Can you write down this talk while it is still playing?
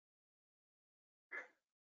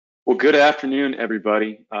Well, good afternoon,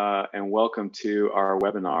 everybody, and welcome to our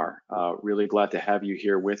webinar. Really glad to have you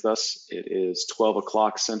here with us. It is 12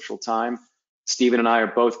 o'clock Central Time. Stephen and I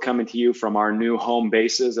are both coming to you from our new home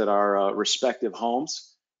bases at our respective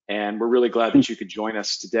homes, and we're really glad that you could join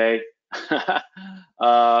us today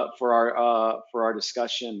for our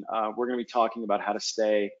discussion. We're going to be talking about how to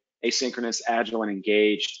stay asynchronous, agile, and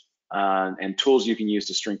engaged, and tools you can use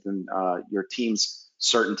to strengthen your team's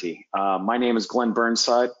certainty. My name is Glenn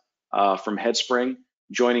Burnside. From Headspring.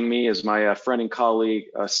 Joining me is my friend and colleague,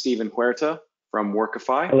 Stephen Huerta from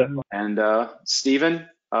Workify. Hello. And Stephen,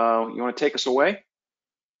 you want to take us away?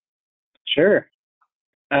 Sure.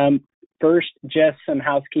 First, just some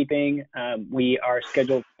housekeeping. We are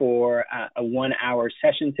scheduled for a 1-hour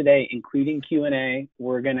session today, including Q&A.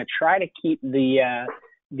 We're going to try to keep the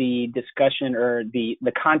discussion or the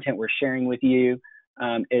content we're sharing with you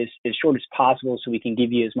as short as possible, so we can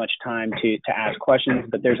give you as much time to ask questions,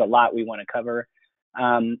 but there's a lot we want to cover.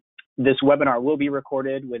 This webinar will be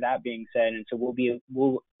recorded, with that being said, and so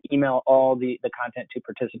we'll email all the content to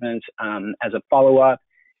participants as a follow-up.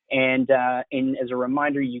 And as a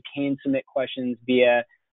reminder, you can submit questions via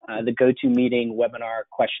the GoToMeeting webinar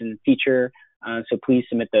question feature, so please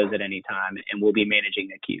submit those at any time, and we'll be managing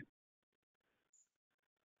the queue.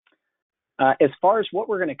 As far as what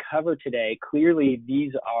we're going to cover today, clearly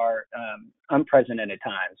these are unprecedented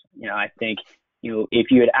times. I think, if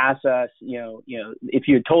you had asked us, if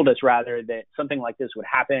you had told us rather that something like this would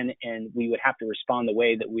happen and we would have to respond the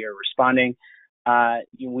way that we are responding,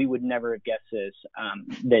 we would never have guessed this,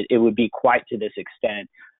 that it would be quite to this extent.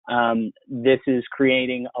 This is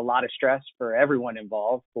creating a lot of stress for everyone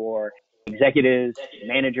involved, for executives,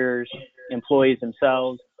 managers, employees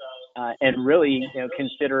themselves. And really,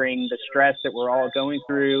 considering the stress that we're all going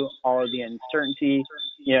through, all of the uncertainty,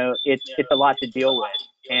 it's a lot to deal with.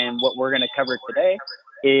 And what we're going to cover today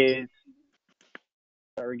is,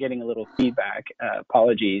 we're getting a little feedback,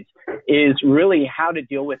 apologies, is really how to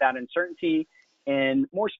deal with that uncertainty and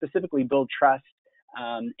more specifically build trust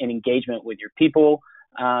and engagement with your people,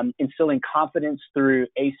 instilling confidence through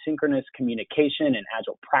asynchronous communication and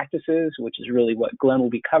agile practices, which is really what Glenn will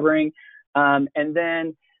be covering. And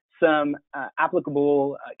then some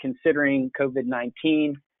applicable, considering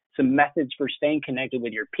COVID-19, some methods for staying connected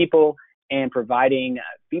with your people and providing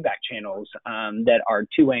feedback channels that are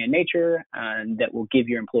two-way in nature and that will give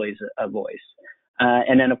your employees a voice.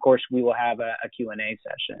 And then, of course, we will have a Q&A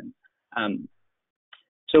session.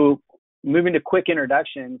 So moving to quick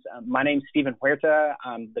introductions, my name is Stephen Huerta.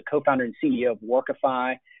 I'm the co-founder and CEO of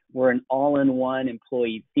Workify. We're an all-in-one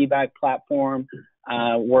employee feedback platform,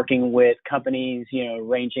 working with companies,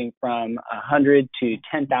 ranging from 100 to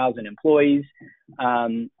 10,000 employees.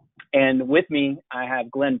 And with me, I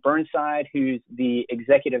have Glenn Burnside, who's the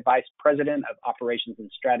Executive Vice President of Operations and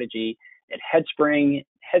Strategy at Headspring.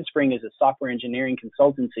 Headspring is a software engineering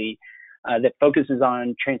consultancy that focuses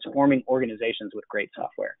on transforming organizations with great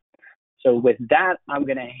software. So with that, I'm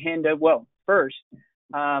going to hand over, well, first,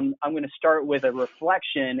 I'm going to start with a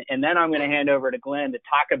reflection, and then I'm going to hand over to Glenn to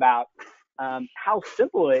talk about how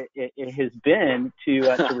simple it has been to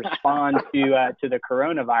respond to the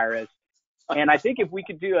coronavirus. And I think if we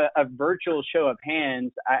could do a virtual show of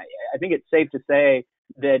hands, I think it's safe to say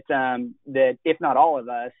that that if not all of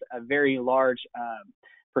us, a very large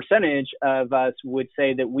percentage of us would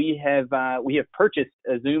say that we have purchased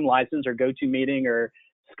a Zoom license or GoToMeeting or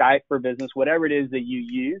Skype for Business, whatever it is that you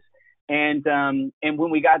use. And when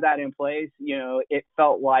we got that in place, it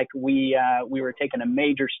felt like we were taking a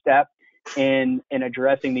major step in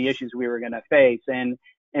addressing the issues we were going to face.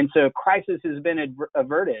 And so crisis has been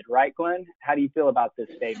averted, right, Glenn? How do you feel about this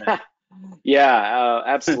statement? Yeah,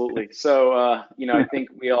 absolutely. So, I think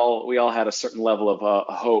we all had a certain level of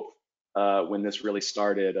hope when this really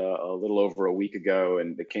started a little over a week ago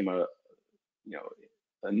and became a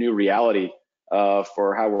new reality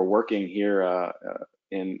for how we're working here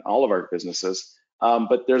in all of our businesses.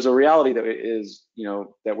 But there's a reality that is,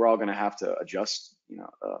 that we're all going to have to adjust,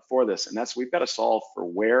 for this, and that's we've got to solve for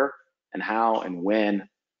where and how and when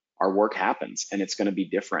our work happens, and it's going to be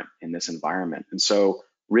different in this environment. And so,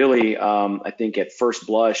 really, I think at first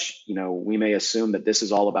blush, we may assume that this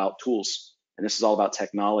is all about tools and this is all about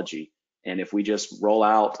technology, and if we just roll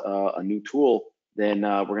out a new tool, then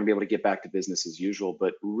we're going to be able to get back to business as usual.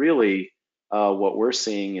 But really, what we're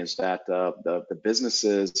seeing is that the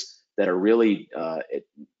businesses that are really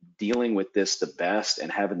dealing with this the best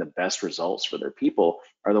and having the best results for their people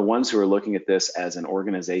are the ones who are looking at this as an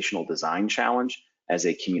organizational design challenge, as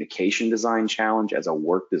a communication design challenge, as a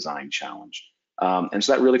work design challenge. And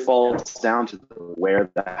so that really falls down to the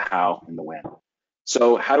where, the how, and the when.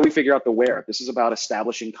 So how do we figure out the where? This is about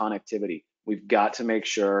establishing connectivity. We've got to make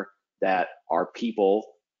sure that our people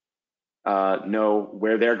know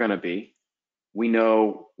where they're going to be. We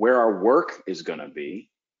know where our work is going to be.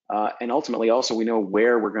 And ultimately, also, we know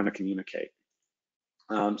where we're going to communicate.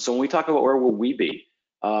 So when we talk about where will we be,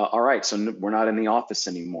 all right, so we're not in the office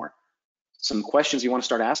anymore. Some questions you want to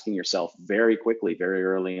start asking yourself very quickly, very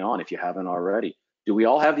early on, if you haven't already. Do we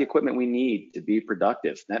all have the equipment we need to be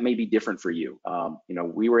productive? That may be different for you.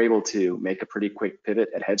 We were able to make a pretty quick pivot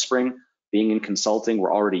at Headspring. Being in consulting,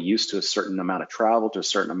 we're already used to a certain amount of travel, to a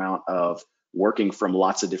certain amount of working from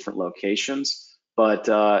lots of different locations. But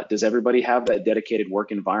does everybody have that dedicated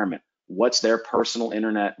work environment? What's their personal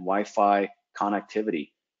internet, Wi-Fi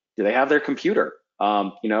connectivity? Do they have their computer?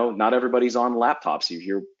 Not everybody's on laptops.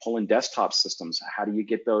 You're pulling desktop systems. How do you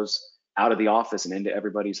get those out of the office and into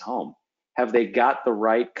everybody's home? Have they got the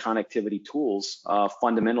right connectivity tools,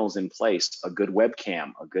 fundamentals in place? A good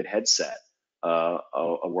webcam, a good headset,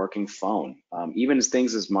 a working phone, even as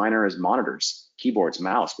things as minor as monitors, keyboards,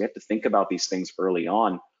 mouse. We have to think about these things early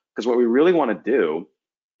on, because what we really want to do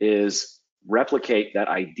is replicate that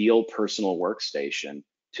ideal personal workstation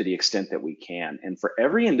to the extent that we can. And for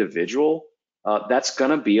every individual, that's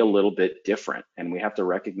going to be a little bit different, and we have to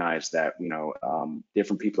recognize that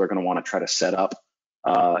different people are going to want to try to set up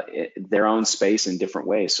their own space in different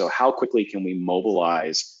ways. So how quickly can we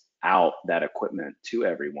mobilize out that equipment to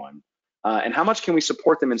everyone, and how much can we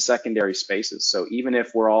support them in secondary spaces? So even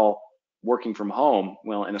if we're all working from home,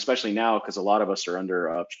 well, and especially now because a lot of us are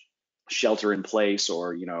under shelter in place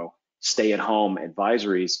or stay at home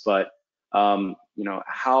advisories, but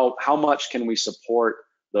how much can we support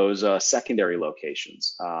those secondary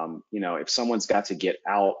locations? If someone's got to get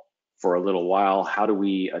out for a little while, how do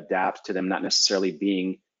we adapt to them not necessarily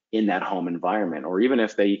being in that home environment? Or even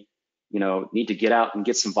if they need to get out and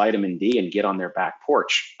get some vitamin D and get on their back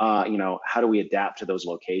porch, how do we adapt to those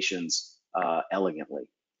locations elegantly?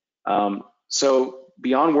 So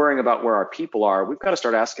beyond worrying about where our people are, we've got to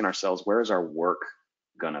start asking ourselves, where is our work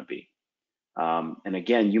gonna be? And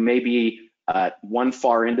again, you may be one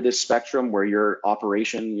far into this spectrum where your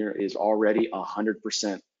operation is already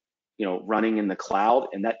 100% running in the cloud,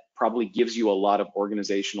 and that probably gives you a lot of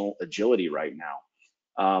organizational agility right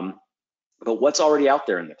now. But what's already out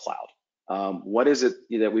there in the cloud? What is it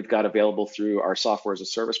that we've got available through our software as a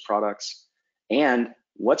service products? And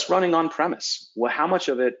what's running on premise? Well, how much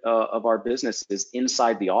of it of our business is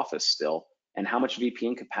inside the office still? And how much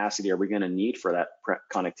VPN capacity are we going to need for that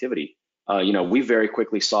connectivity? We very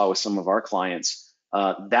quickly saw with some of our clients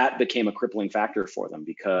that became a crippling factor for them,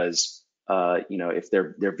 because if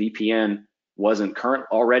their VPN wasn't current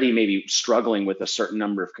already, maybe struggling with a certain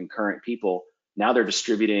number of concurrent people, now they're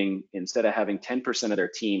distributing, instead of having 10% of their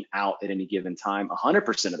team out at any given time,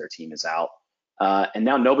 100% of their team is out, and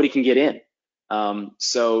now nobody can get in.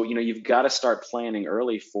 So you've got to start planning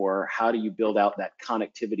early for how do you build out that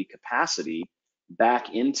connectivity capacity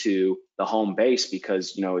back into the home base,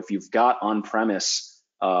 because if you've got on-premise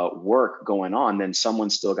work going on, then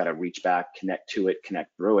someone's still got to reach back, connect to it,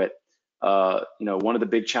 connect through it. One of the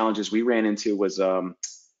big challenges we ran into was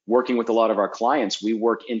working with a lot of our clients. We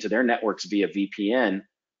work into their networks via VPN.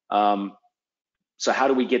 So how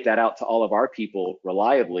do we get that out to all of our people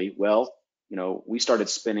reliably? Well, we started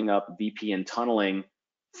spinning up VPN tunneling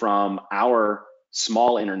from our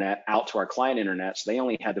small internet out to our client internet. So they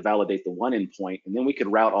only had to validate the one endpoint, and then we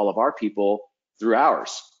could route all of our people through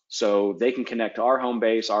ours. So they can connect to our home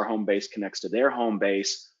base connects to their home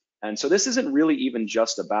base. And so this isn't really even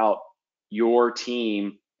just about your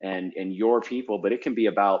team and your people, but it can be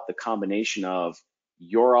about the combination of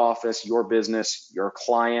your office, your business, your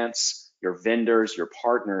clients, your vendors, your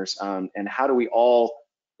partners, and how do we all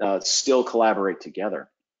still collaborate together?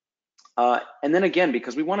 And then again,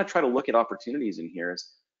 because we want to try to look at opportunities in here, is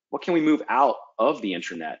what can we move out of the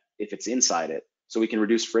intranet if it's inside it, so we can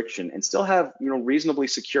reduce friction and still have reasonably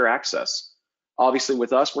secure access. Obviously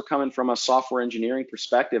with us, we're coming from a software engineering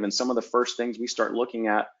perspective, and some of the first things we start looking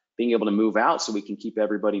at being able to move out so we can keep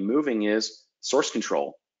everybody moving is source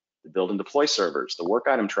control, the build and deploy servers, the work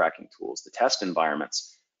item tracking tools, the test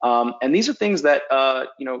environments. And these are things that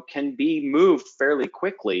can be moved fairly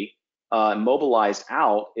quickly, mobilized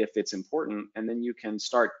out if it's important, and then you can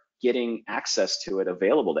start getting access to it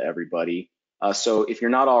available to everybody. So if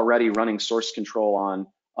you're not already running source control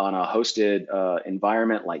on a hosted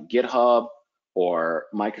environment like GitHub or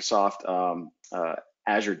Microsoft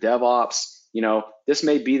Azure DevOps, this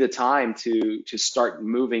may be the time to start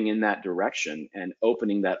moving in that direction and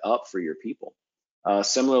opening that up for your people.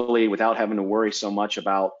 Similarly, without having to worry so much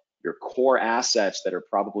about your core assets that are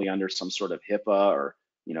probably under some sort of HIPAA or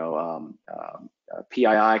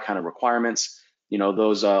PII kind of requirements,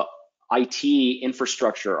 those IT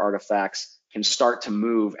infrastructure artifacts can start to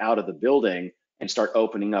move out of the building and start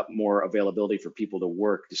opening up more availability for people to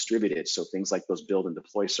work distributed. So things like those build and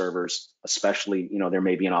deploy servers, especially, there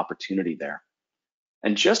may be an opportunity there.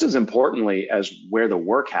 And just as importantly as where the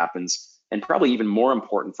work happens, and probably even more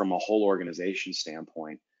important from a whole organization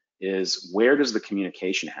standpoint, is where does the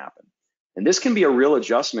communication happen? And this can be a real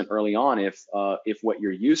adjustment early on if what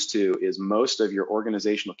you're used to is most of your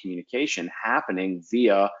organizational communication happening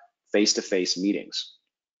via face-to-face meetings.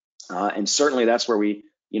 And certainly that's where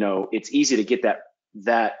it's easy to get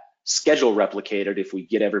that schedule replicated if we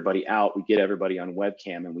get everybody out, we get everybody on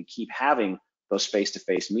webcam, and we keep having those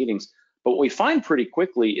face-to-face meetings. But what we find pretty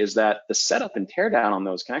quickly is that the setup and teardown on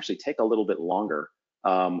those can actually take a little bit longer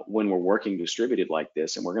when we're working distributed like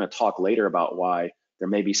this. And we're going to talk later about why there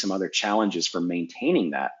may be some other challenges for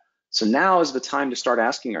maintaining that. So now is the time to start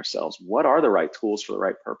asking ourselves, what are the right tools for the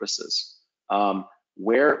right purposes?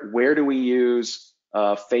 Where do we use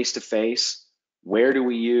face-to-face? Where do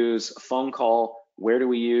we use a phone call? Where do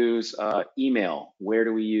we use email? Where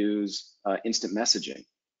do we use instant messaging?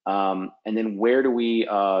 And then where do we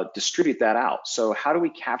distribute that out? So how do we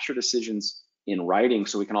capture decisions in writing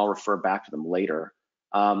so we can all refer back to them later?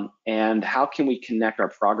 And how can we connect our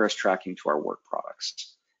progress tracking to our work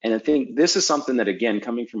products? And I think this is something that, again,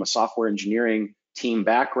 coming from a software engineering team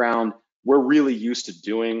background, we're really used to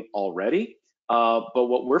doing already. But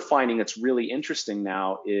what we're finding that's really interesting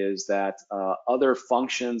now is that other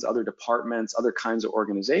functions, other departments, other kinds of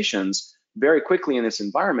organizations very quickly in this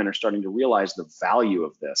environment are starting to realize the value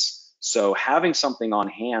of this. So having something on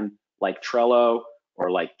hand like Trello or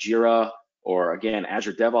like Jira or, again,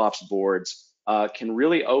 Azure DevOps boards can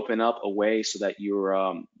really open up a way so that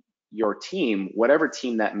your team, whatever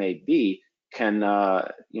team that may be, can,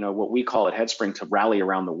 what we call at Headspring, to rally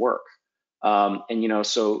around the work. And,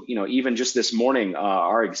 so, even just this morning,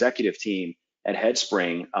 our executive team at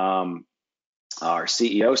Headspring, our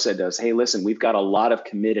CEO said to us, hey, listen, we've got a lot of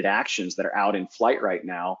committed actions that are out in flight right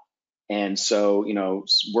now. And so,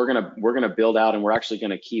 we're gonna build out, and we're actually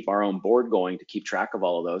gonna keep our own board going to keep track of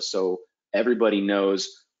all of those, so everybody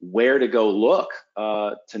knows where to go look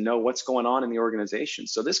to know what's going on in the organization.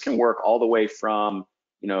 So this can work all the way from,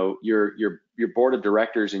 your board of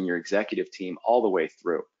directors and your executive team all the way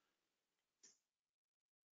through.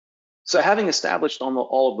 So having established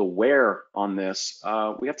all of the where on this,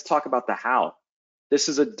 we have to talk about the how. This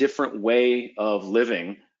is a different way of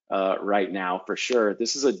living right now, for sure.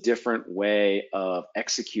 This is a different way of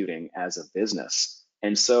executing as a business.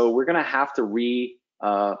 And so we're gonna have to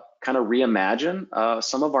kind of reimagine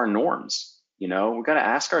some of our norms. We've got to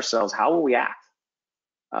ask ourselves, how will we act?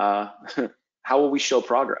 How will we show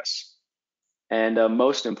progress? And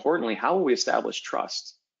most importantly, how will we establish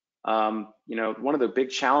trust? One of the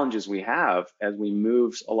big challenges we have as we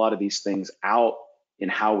move a lot of these things out in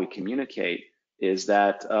how we communicate is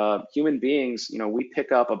that human beings, we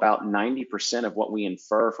pick up about 90% of what we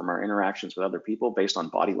infer from our interactions with other people based on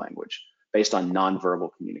body language, based on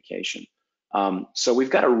nonverbal communication. So we've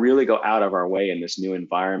got to really go out of our way in this new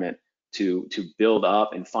environment to build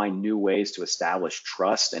up and find new ways to establish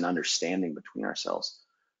trust and understanding between ourselves.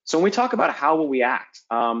 So when we talk about how will we act,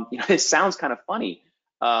 it sounds kind of funny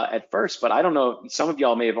at first, but I don't know, some of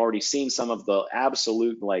y'all may have already seen some of the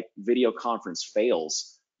absolute video conference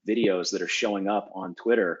fails videos that are showing up on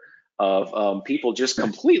Twitter of people just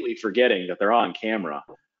completely forgetting that they're on camera.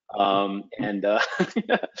 And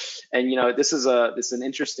this is an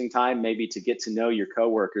interesting time maybe to get to know your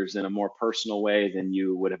coworkers in a more personal way than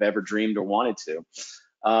you would have ever dreamed or wanted to.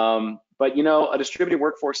 But a distributed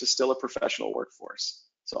workforce is still a professional workforce.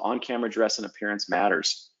 So on-camera dress and appearance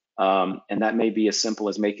matters. And that may be as simple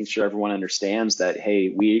as making sure everyone understands that,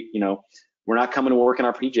 hey, we're not coming to work in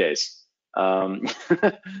our PJs.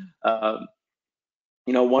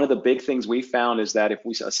 One of the big things we found is that if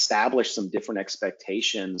we establish some different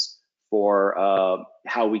expectations for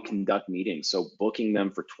how we conduct meetings, so booking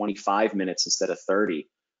them for 25 minutes instead of 30,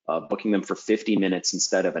 booking them for 50 minutes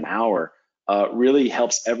instead of an hour, really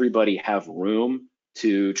helps everybody have room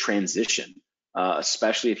to transition,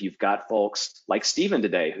 especially if you've got folks like Steven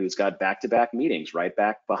today, who's got back-to-back meetings right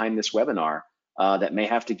back behind this webinar that may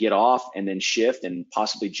have to get off and then shift and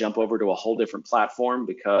possibly jump over to a whole different platform,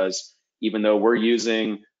 because even though we're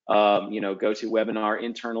using GoToWebinar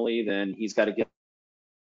internally, then he's got to get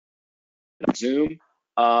Zoom,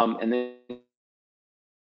 and then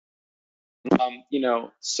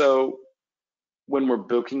so when we're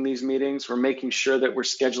booking these meetings, we're making sure that we're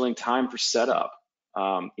scheduling time for setup,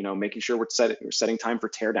 making sure we're setting time for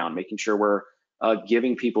teardown, making sure we're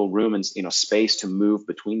giving people room and space to move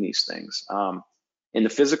between these things. In the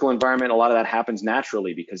physical environment, a lot of that happens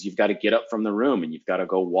naturally because you've got to get up from the room and you've got to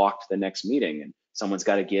go walk to the next meeting, and someone's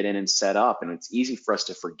got to get in and set up. And it's easy for us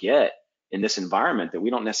to forget in this environment that we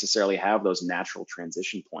don't necessarily have those natural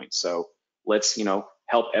transition points. So let's,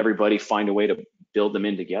 help everybody find a way to build them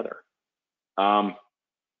in together. Oh,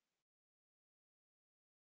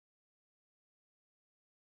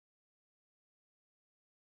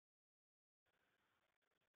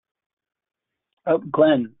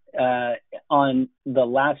 Glenn, on the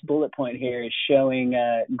last bullet point here is showing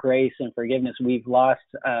grace and forgiveness. We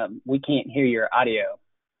can't hear your audio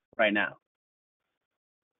right now.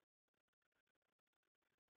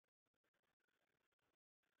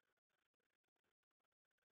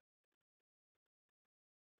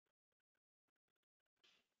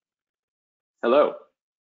 Hello.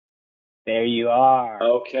 There you are.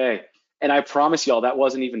 Okay. And I promise y'all that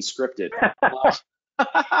wasn't even scripted.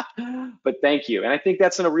 But thank you. And I think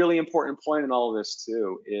that's a really important point in all of this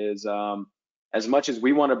too, is as much as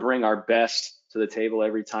we want to bring our best to the table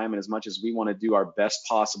every time, and as much as we want to do our best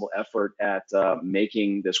possible effort at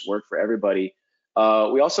making this work for everybody,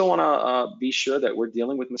 we also want to be sure that we're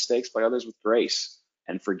dealing with mistakes by others with grace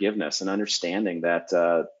and forgiveness and understanding that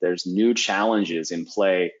there's new challenges in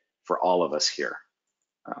play for all of us here.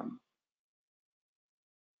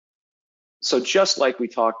 So just like we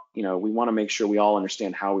talked, we want to make sure we all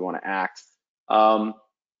understand how we want to act.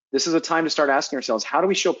 This is a time to start asking ourselves, how do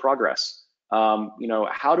we show progress?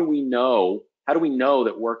 How do we know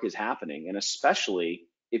that work is happening? And especially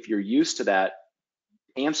if you're used to that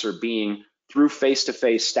answer being through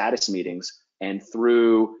face-to-face status meetings and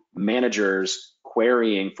through managers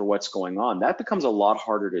querying for what's going on, that becomes a lot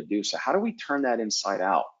harder to do. So how do we turn that inside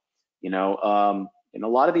out? In a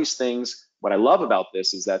lot of these things, what I love about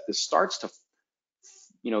this is that this starts to,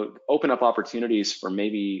 open up opportunities for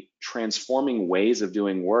maybe transforming ways of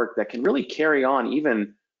doing work that can really carry on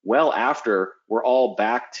even well after we're all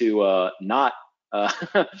back to not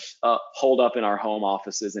holed up in our home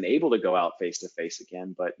offices and able to go out face to face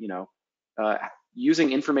again, but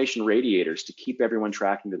using information radiators to keep everyone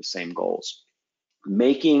tracking to the same goals,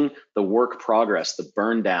 making the work progress, the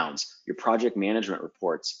burn downs, your project management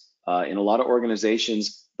reports. In a lot of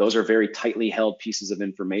organizations, those are very tightly held pieces of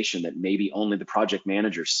information that maybe only the project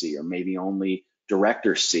managers see or maybe only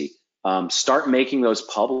directors see. Start making those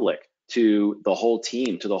public to the whole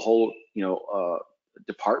team, to the whole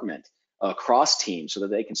department, across teams, so that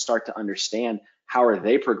they can start to understand how are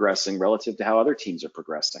they progressing relative to how other teams are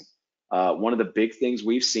progressing. One of the big things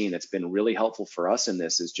we've seen that's been really helpful for us in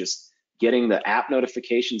this is just getting the app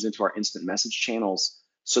notifications into our instant message channels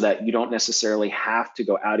so that you don't necessarily have to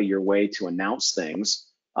go out of your way to announce things,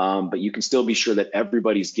 but you can still be sure that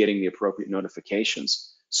everybody's getting the appropriate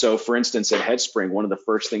notifications. So for instance, at Headspring, one of the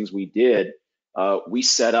first things we did, we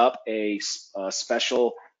set up a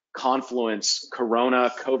special Confluence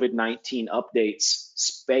Corona COVID-19 updates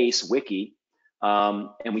space wiki,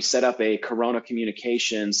 and we set up a Corona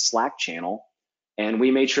Communications Slack channel, and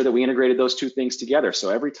we made sure that we integrated those two things together.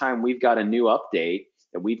 So every time we've got a new update,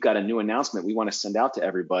 that we've got a new announcement we want to send out to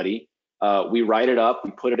everybody, we write it up,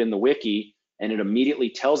 we put it in the wiki, and it immediately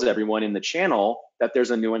tells everyone in the channel that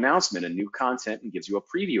there's a new announcement, a new content, and gives you a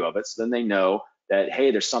preview of it. So then they know that,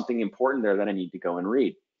 hey, there's something important there that I need to go and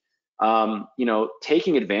read.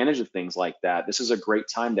 Taking advantage of things like that, this is a great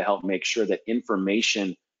time to help make sure that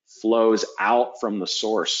information flows out from the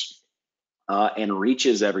source and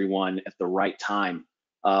reaches everyone at the right time.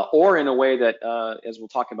 Or in a way that, as we'll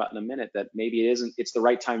talk about in a minute, that maybe it's the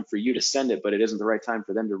right time for you to send it, but it isn't the right time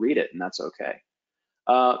for them to read it, and that's okay.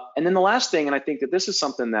 And then the last thing, and I think that this is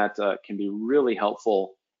something that can be really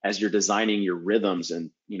helpful as you're designing your rhythms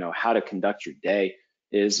and how to conduct your day,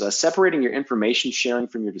 is separating your information sharing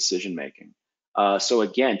from your decision making. So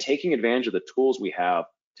again, taking advantage of the tools we have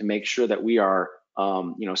to make sure that we are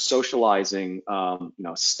socializing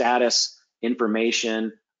status,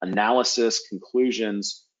 information, analysis,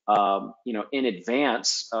 conclusions, in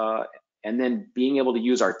advance, and then being able to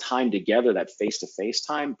use our time together, that face-to-face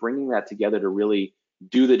time, bringing that together to really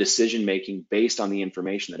do the decision-making based on the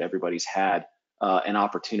information that everybody's had an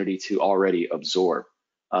opportunity to already absorb.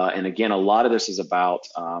 And again, a lot of this is about,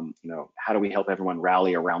 how do we help everyone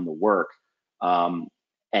rally around the work and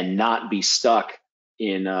not be stuck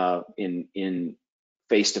in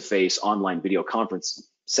face-to-face online video conference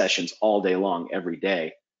sessions all day long, every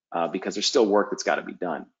day, because there's still work that's got to be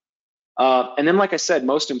done. And then, like I said,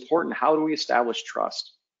 most important, how do we establish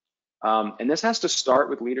trust? And this has to start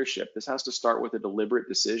with leadership. This has to start with a deliberate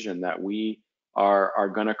decision that we are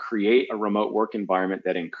going to create a remote work environment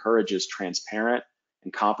that encourages transparent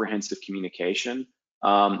and comprehensive communication,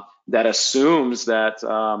 that assumes that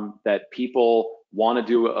that people want to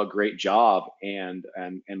do a great job and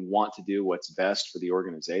want to do what's best for the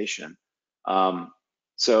organization.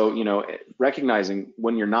 So, recognizing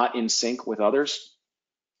when you're not in sync with others,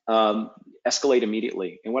 escalate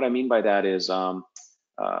immediately. And what I mean by that is,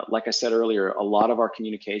 like I said earlier, a lot of our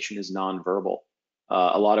communication is nonverbal.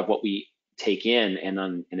 A lot of what we take in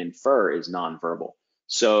and infer is nonverbal.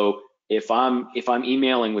 So if I'm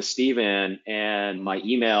emailing with Steven and my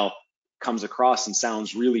email comes across and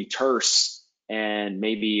sounds really terse and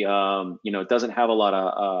maybe it doesn't have a lot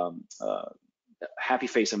of happy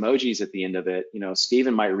face emojis at the end of it,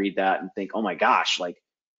 Steven might read that and think, oh my gosh, like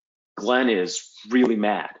Glenn is really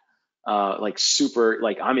mad. Like super,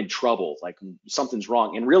 like I'm in trouble, like something's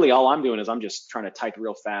wrong. And really all I'm doing is I'm just trying to type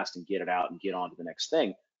real fast and get it out and get on to the next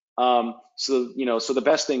thing. So the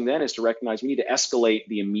best thing then is to recognize we need to escalate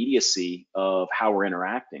the immediacy of how we're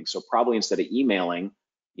interacting. So probably instead of emailing,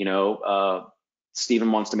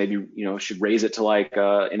 Stephen wants to maybe, should raise it to like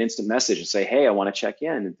an instant message and say, hey, I want to check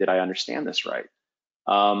in. Did I understand this right?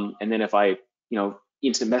 And then if I,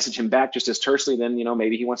 instant message him back just as tersely, then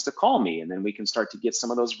maybe he wants to call me, and then we can start to get some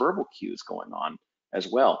of those verbal cues going on as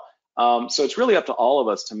well. So it's really up to all of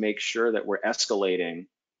us to make sure that we're escalating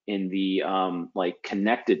in the like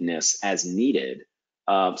connectedness as needed,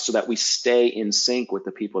 so that we stay in sync with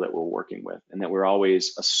the people that we're working with, and that we're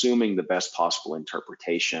always assuming the best possible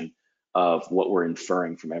interpretation of what we're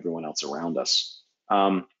inferring from everyone else around us.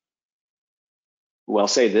 Well, I'll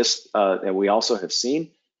say this, that we also have seen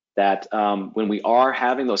that when we are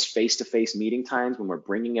having those face-to-face meeting times, when we're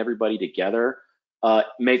bringing everybody together,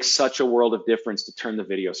 makes such a world of difference to turn the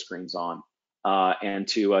video screens on and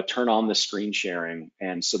to turn on the screen sharing,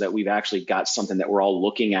 and so that we've actually got something that we're all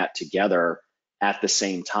looking at together at the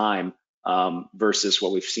same time, versus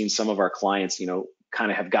what we've seen some of our clients, kind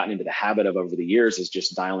of have gotten into the habit of over the years, is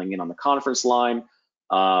just dialing in on the conference line,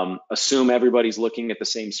 assume everybody's looking at the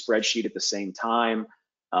same spreadsheet at the same time.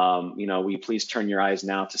 Will you please turn your eyes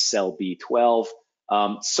now to cell B12?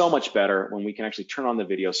 So much better when we can actually turn on the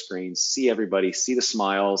video screens, see everybody, see the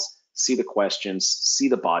smiles, see the questions, see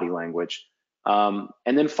the body language. And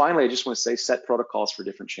then finally, I just want to say, set protocols for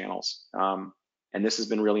different channels. And this has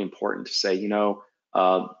been really important to say,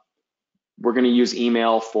 we're going to use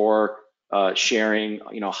email for sharing,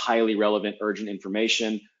 highly relevant, urgent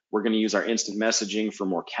information. We're going to use our instant messaging for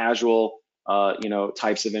more casual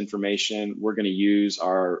types of information. We're going to use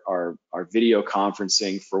our video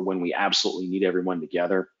conferencing for when we absolutely need everyone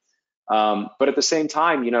together. But at the same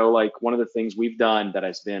time, like one of the things we've done that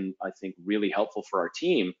has been, I think, really helpful for our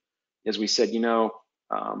team is we said,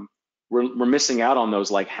 we're missing out on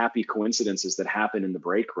those like happy coincidences that happen in the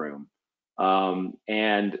break room.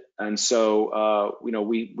 And so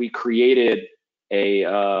we created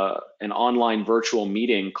an online virtual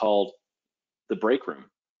meeting called the break room.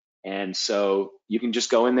 And so you can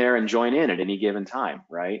just go in there and join in at any given time,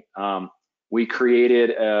 right? We created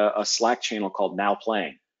a Slack channel called Now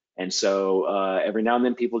Playing. And so every now and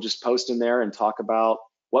then people just post in there and talk about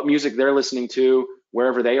what music they're listening to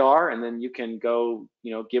wherever they are. And then you can go,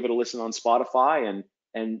 give it a listen on Spotify,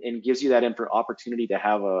 and gives you that opportunity to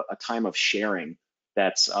have a time of sharing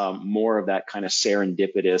that's more of that kind of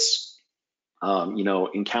serendipitous,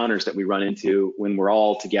 encounters that we run into when we're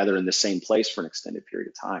all together in the same place for an extended period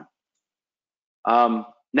of time.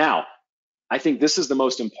 Now, I think this is the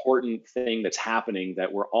most important thing that's happening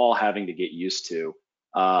that we're all having to get used to,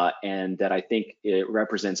 and that I think it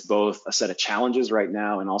represents both a set of challenges right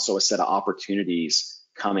now and also a set of opportunities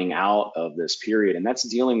coming out of this period, and that's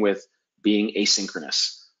dealing with being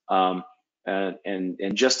asynchronous. And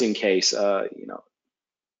just in case,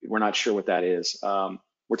 we're not sure what that is.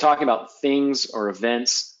 We're talking about things or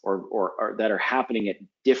events or that are happening at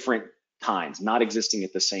different times, not existing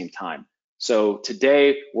at the same time. So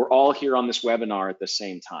today we're all here on this webinar at the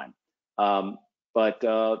same time, but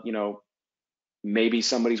maybe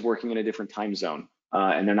somebody's working in a different time zone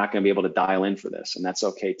and they're not going to be able to dial in for this, and that's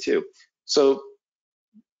okay too. So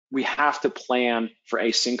we have to plan for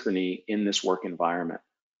asynchrony in this work environment.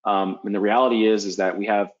 And the reality is that we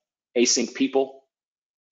have async people.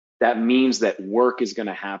 That means that work is going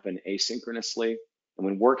to happen asynchronously. And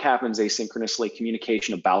when work happens asynchronously,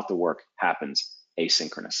 communication about the work happens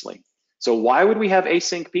asynchronously. So why would we have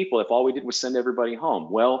async people if all we did was send everybody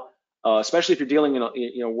home? Well, especially if you're dealing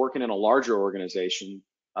in working in a larger organization,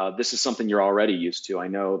 this is something you're already used to. I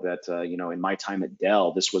know that in my time at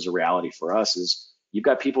Dell, this was a reality for us. Is you've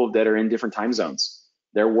got people that are in different time zones.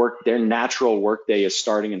 Their natural workday is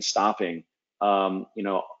starting and stopping,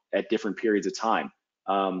 at different periods of time.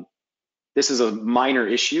 This is a minor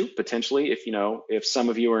issue potentially if some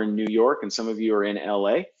of you are in New York and some of you are in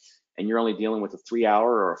LA, and you're only dealing with a 3-hour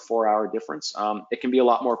or a 4-hour difference, it can be a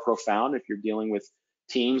lot more profound if you're dealing with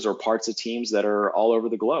teams or parts of teams that are all over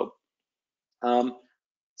the globe.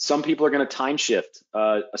 Some people are going to time shift,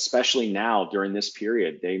 especially now during this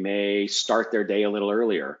period. They may start their day a little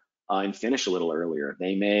earlier and finish a little earlier.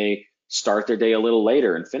 They may start their day a little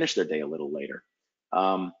later and finish their day a little later.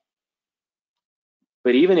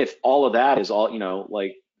 But even if all of that is all,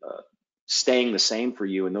 staying the same for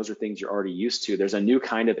you, and those are things you're already used to, there's a new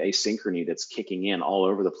kind of asynchrony that's kicking in all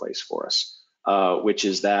over the place for us, which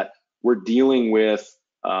is that we're dealing with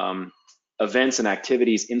events and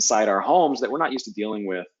activities inside our homes that we're not used to dealing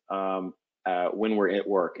with when we're at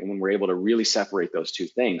work, and when we're able to really separate those two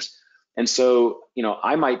things. And so,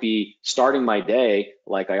 I might be starting my day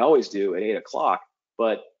like I always do at 8 o'clock,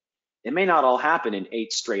 but it may not all happen in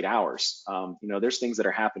 8 straight hours. There's things that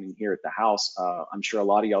are happening here at the house. I'm sure a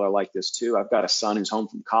lot of y'all are like this too. I've got a son who's home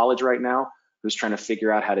from college right now, who's trying to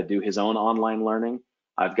figure out how to do his own online learning.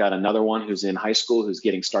 I've got another one who's in high school who's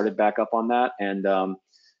getting started back up on that. And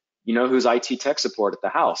who's IT tech support at the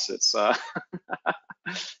house? It's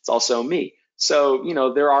it's also me. So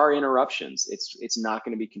there are interruptions. It's not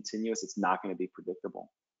going to be continuous. It's not going to be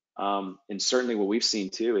predictable. And certainly what we've seen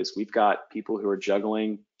too is we've got people who are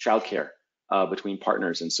juggling childcare between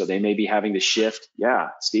partners, and so they may be having to shift. Yeah,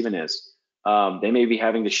 Stephen is. They may be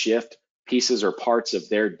having to shift pieces or parts of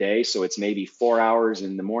their day, so it's maybe 4 hours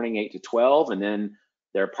in the morning, 8 to 12, and then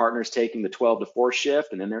their partner's taking the 12 to 4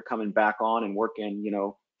 shift, and then they're coming back on and working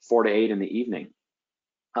 4 to 8 in the evening.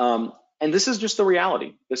 And this is just the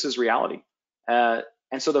reality. This is reality. And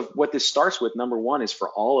so what this starts with, number one, is for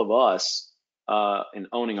all of us and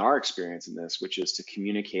owning our experience in this, which is to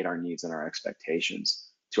communicate our needs and our expectations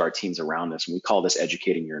to our teams around us. And we call this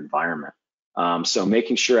educating your environment. So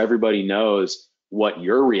making sure everybody knows what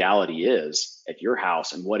your reality is at your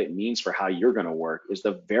house and what it means for how you're going to work is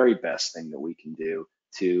the very best thing that we can do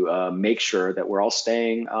to make sure that we're all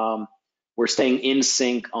staying in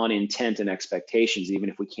sync on intent and expectations, even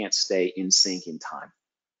if we can't stay in sync in time.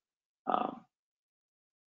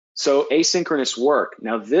 So asynchronous work.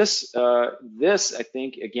 Now this I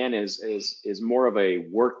think again is more of a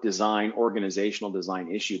work design, organizational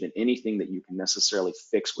design issue than anything that you can necessarily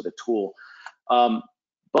fix with a tool.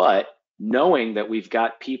 But knowing that we've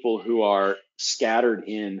got people who are scattered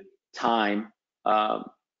in time,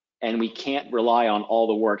 and we can't rely on all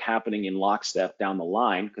the work happening in lockstep down the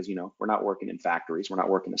line, because we're not working in factories, we're not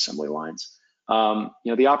working assembly lines.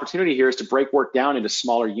 The opportunity here is to break work down into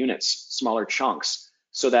smaller units, smaller chunks,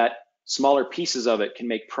 so that smaller pieces of it can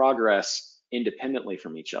make progress independently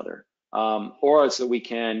from each other, or so we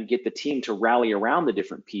can get the team to rally around the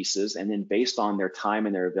different pieces, and then based on their time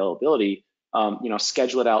and their availability,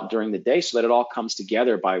 schedule it out during the day so that it all comes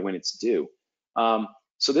together by when it's due.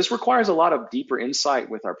 So this requires a lot of deeper insight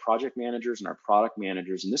with our project managers and our product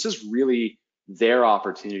managers, and this is really their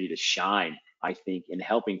opportunity to shine, I think, in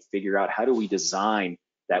helping figure out how do we design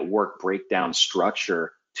that work breakdown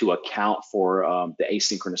structure to account for the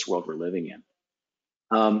asynchronous world we're living in.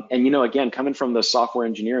 And again, coming from the software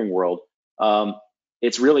engineering world,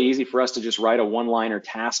 it's really easy for us to just write a one-liner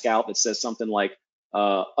task out that says something like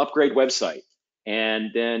upgrade website.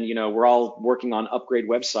 And then, we're all working on upgrade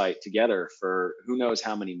website together for who knows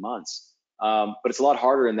how many months. But it's a lot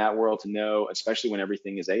harder in that world to know, especially when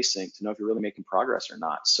everything is async, to know if you're really making progress or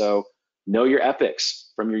not. So know your epics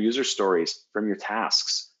from your user stories, from your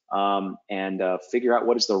tasks, and figure out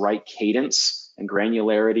what is the right cadence and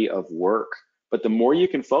granularity of work. But the more you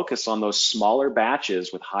can focus on those smaller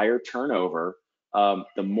batches with higher turnover,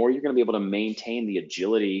 the more you're going to be able to maintain the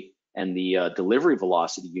agility and the delivery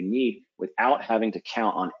velocity you need without having to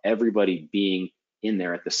count on everybody being in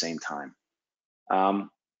there at the same time. And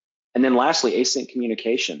then lastly, async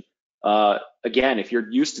communication. Again, if you're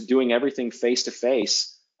used to doing everything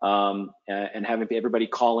face-to-face and having everybody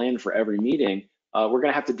call in for every meeting, we're going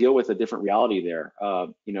to have to deal with a different reality there.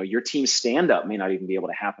 Your team's stand-up may not even be able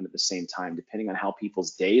to happen at the same time, depending on how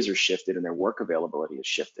people's days are shifted and their work availability is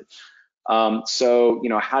shifted. So,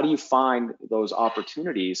 how do you find those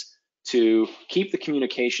opportunities to keep the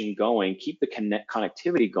communication going, keep the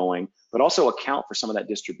connectivity going, but also account for some of that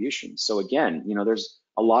distribution? So again, there's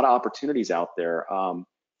a lot of opportunities out there,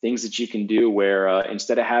 things that you can do where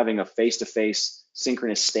instead of having a face-to-face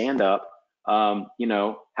synchronous stand-up,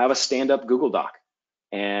 have a stand-up Google Doc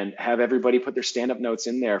and have everybody put their stand-up notes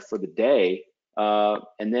in there for the day,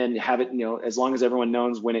 and then have it, as long as everyone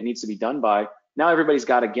knows when it needs to be done by, now everybody's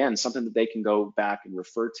got, again, something that they can go back and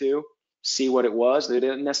refer to, see what it was. They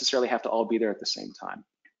didn't necessarily have to all be there at the same time.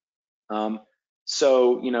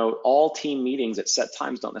 So, all team meetings at set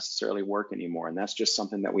times don't necessarily work anymore. And that's just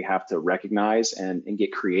something that we have to recognize and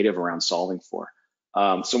get creative around solving for.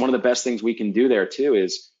 So one of the best things we can do there too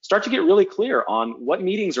is start to get really clear on what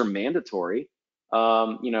meetings are mandatory,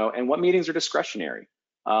 and what meetings are discretionary.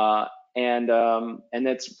 And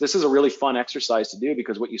this is a really fun exercise to do,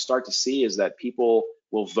 because what you start to see is that people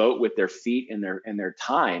will vote with their feet and their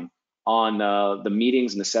time on the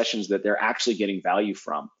meetings and the sessions that they're actually getting value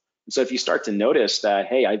from. And so if you start to notice that,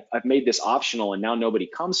 hey, I've made this optional and now nobody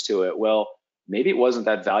comes to it, well, maybe it wasn't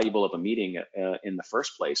that valuable of a meeting in the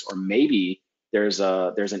first place, or maybe there's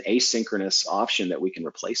an asynchronous option that we can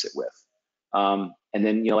replace it with. And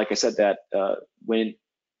then, like I said, that when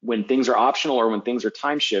things are optional or when things are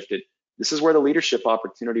time shifted, this is where the leadership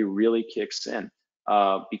opportunity really kicks in.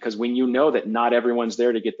 Because when you know that not everyone's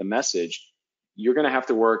there to get the message, you're going to have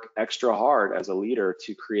to work extra hard as a leader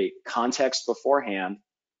to create context beforehand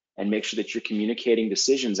and make sure that you're communicating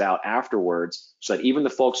decisions out afterwards, so that even the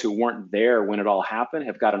folks who weren't there when it all happened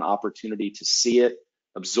have got an opportunity to see it,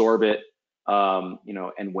 absorb it,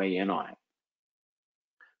 and weigh in on it.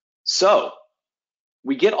 So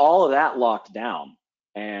we get all of that locked down,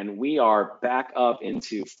 and we are back up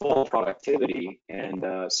into full productivity. And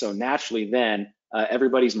so naturally then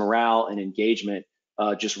everybody's morale and engagement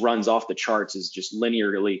just runs off the charts, is just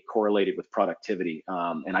linearly correlated with productivity.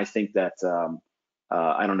 And I think that,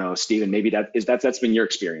 I don't know, Stephen, maybe that's been your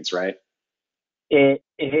experience, right? If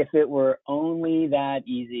it were only that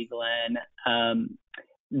easy, Glenn.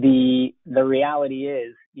 The reality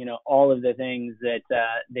is, all of the things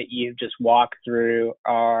that you've just walked through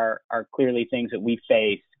are clearly things that we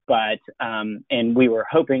face, but and we were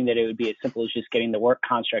hoping that it would be as simple as just getting the work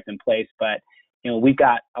construct in place, but we've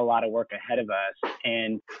got a lot of work ahead of us,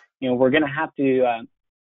 and we're going to have to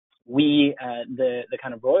the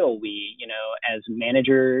kind of royal we, as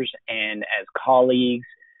managers and as colleagues,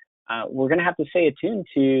 we're going to have to stay attuned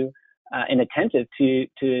to and attentive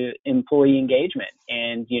to employee engagement,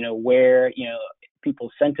 and where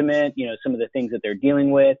people's sentiment, some of the things that they're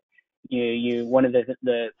dealing with. One of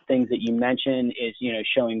the things that you mentioned is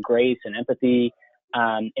showing grace and empathy,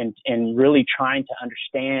 and really trying to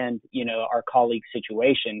understand our colleague's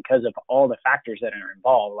situation because of all the factors that are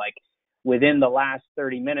involved. Like within the last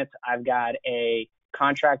 30 minutes, I've got a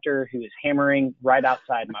contractor who is hammering right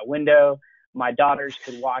outside my window. My daughters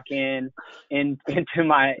could walk into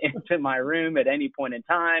my room at any point in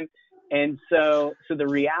time. And so the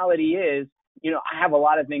reality is, I have a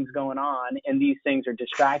lot of things going on, and these things are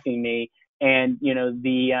distracting me. And,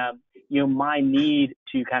 my need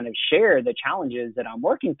to kind of share the challenges that I'm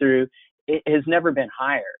working through, it has never been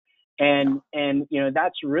higher. And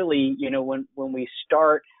that's really, when we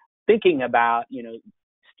start thinking about,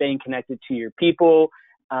 staying connected to your people,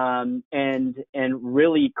 and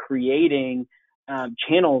really creating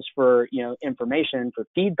channels for information, for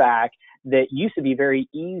feedback that used to be very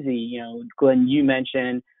easy. Glenn, you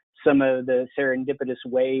mentioned some of the serendipitous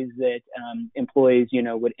ways that employees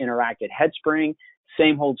would interact at Headspring.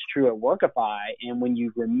 Same holds true at Workify. And when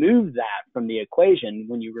you remove that from the equation,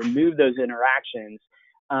 when you remove those interactions,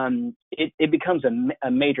 it becomes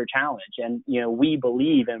a major challenge. And we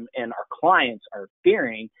believe, and our clients are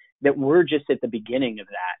fearing, that we're just at the beginning of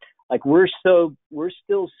that. Like we're still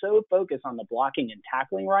so focused on the blocking and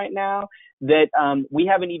tackling right now that we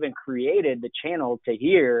haven't even created the channel to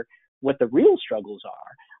hear what the real struggles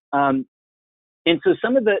are. And so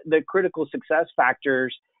some of the critical success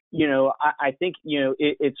factors, I think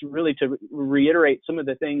it's really to reiterate some of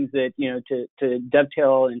the things that to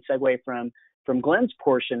dovetail and segue from Glenn's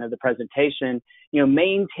portion of the presentation.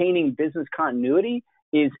 Maintaining business continuity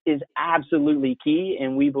is absolutely key,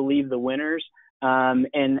 and we believe the winners.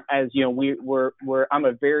 And as I'm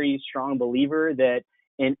a very strong believer that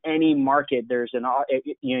in any market there's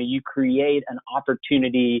you create an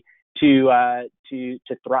opportunity to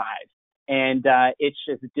thrive, and it's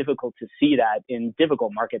just difficult to see that in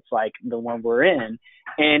difficult markets like the one we're in.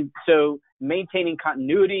 And so maintaining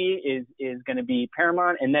continuity is going to be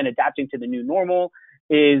paramount, and then adapting to the new normal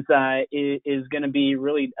is going to be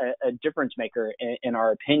really a difference maker in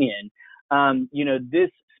our opinion. This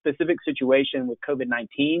specific situation with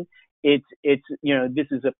COVID-19, it's this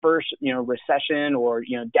is the first recession or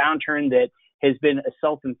downturn that has been a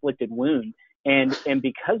self-inflicted wound, and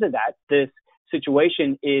because of that, this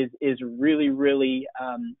situation is really, really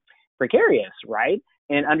precarious, right?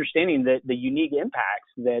 And understanding that the unique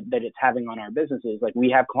impacts that it's having on our businesses. Like we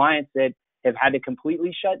have clients that have had to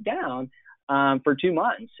completely shut down for 2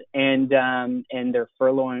 months, and they're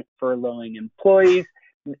furloughing employees.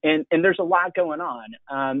 and there's a lot going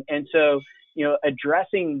on. And so,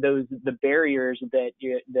 addressing the barriers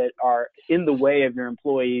that are in the way of your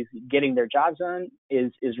employees getting their jobs done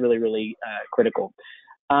is really, really critical.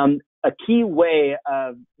 A key way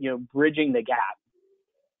of, bridging the gap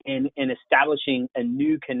and establishing a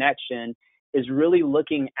new connection is really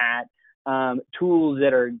looking at tools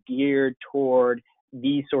that are geared toward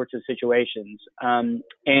these sorts of situations.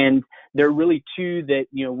 And there are really two that,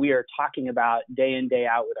 we are talking about day in, day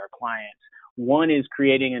out with our clients. One is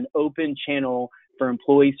creating an open channel for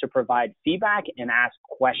employees to provide feedback and ask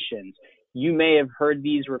questions. You may have heard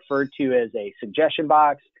these referred to as a suggestion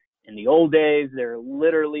box. In the old days, they're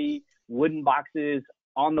literally wooden boxes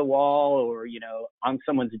on the wall or, on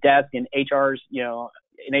someone's desk in HR's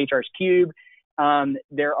cube.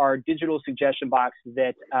 There are digital suggestion boxes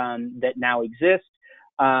that now exist.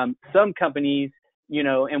 Some companies,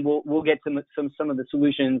 and we'll get to some of the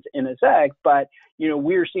solutions in a sec, but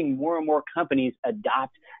we're seeing more and more companies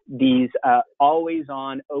adopt these always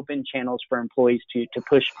on open channels for employees to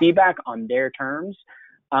push feedback on their terms.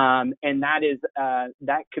 And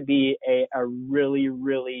that could be a really,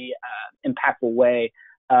 really impactful way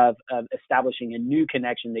of establishing a new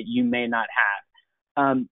connection that you may not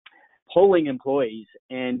have. Polling employees,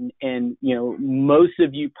 and most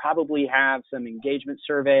of you probably have some engagement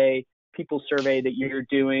survey, people survey that you're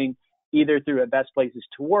doing either through a best places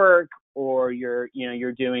to work, or you're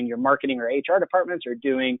doing your marketing or HR departments are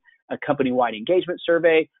doing a company-wide engagement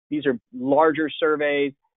survey. These are larger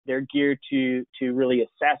surveys. They're geared to really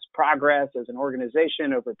assess progress as an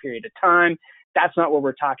organization over a period of time. That's not what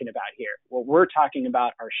we're talking about here. What we're talking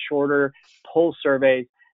about are shorter poll surveys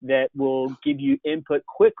that will give you input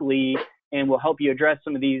quickly and will help you address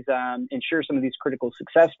some of these, ensure some of these critical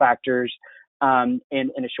success factors in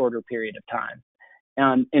a shorter period of time.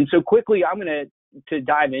 And so quickly, I'm going to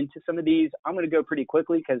dive into some of these. I'm going to go pretty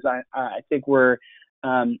quickly because I think we're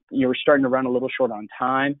starting to run a little short on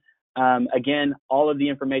time. Again, all of the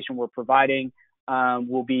information we're providing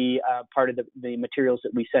will be part of the materials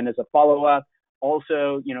that we send as a follow-up.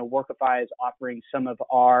 Also, Workify is offering some of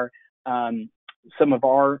our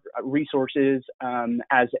resources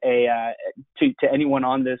as to anyone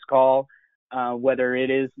on this call, whether it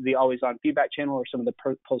is the always-on feedback channel or some of the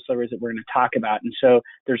post surveys that we're going to talk about. And so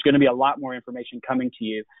there's going to be a lot more information coming to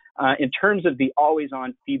you. In terms of the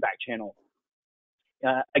always-on feedback channel,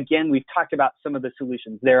 again, we've talked about some of the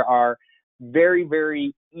solutions. There are very,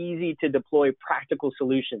 very easy to deploy practical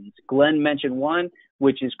solutions. Glenn mentioned one,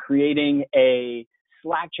 which is creating a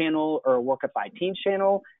Slack channel or a Workify Teams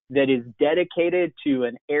channel that is dedicated to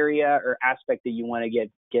an area or aspect that you want to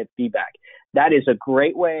get feedback. That is a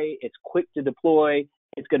great way. It's quick to deploy.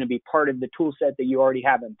 It's going to be part of the tool set that you already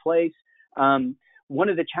have in place. One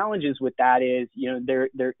of the challenges with that is,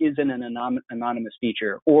 there isn't an anonymous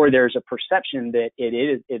feature, or there's a perception that it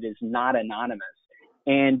is not anonymous.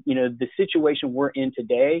 And, the situation we're in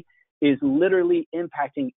today is literally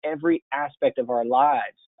impacting every aspect of our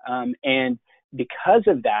lives. And because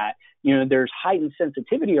of that, there's heightened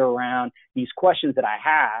sensitivity around these questions that I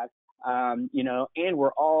have, and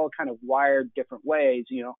we're all kind of wired different ways.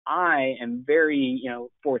 I am very,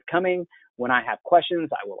 forthcoming. When I have questions,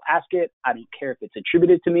 I will ask it. I don't care if it's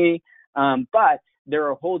attributed to me. But there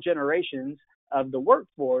are whole generations of the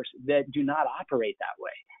workforce that do not operate that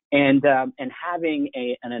way. And having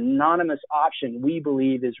an anonymous option, we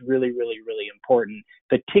believe, is really, really, really important,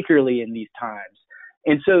 particularly in these times.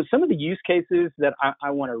 And so some of the use cases that I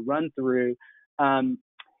want to run through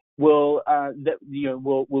will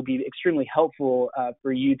be extremely helpful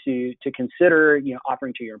for you to consider,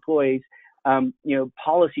 offering to your employees.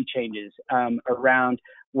 Policy changes around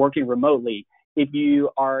working remotely. If you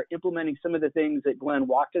are implementing some of the things that Glenn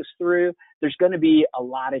walked us through, there's going to be a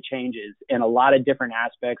lot of changes in a lot of different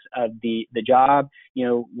aspects of the job.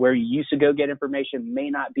 Where you used to go get information may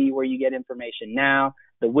not be where you get information now.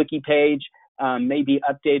 The wiki page may be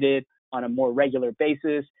updated on a more regular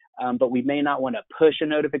basis, but we may not want to push a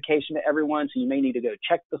notification to everyone, so you may need to go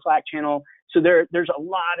check the Slack channel. So there's a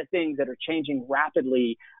lot of things that are changing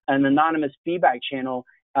rapidly. An anonymous feedback channel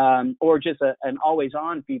or just an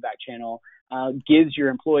always-on feedback channel gives your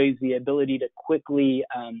employees the ability to quickly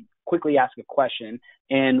ask a question.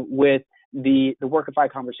 And with the Workify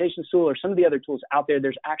Conversations tool or some of the other tools out there,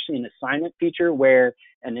 there's actually an assignment feature where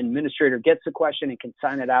an administrator gets a question and can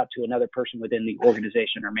sign it out to another person within the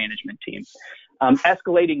organization or management team.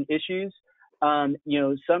 Escalating issues,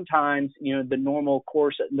 sometimes, the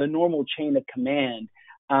normal chain of command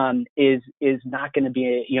is not going to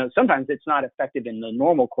be, sometimes it's not effective in the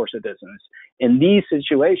normal course of business. In these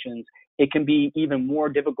situations, it can be even more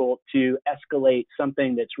difficult to escalate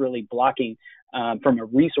something that's really blocking, from a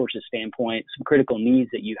resources standpoint, some critical needs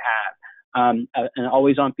that you have. An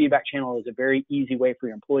always on feedback channel is a very easy way for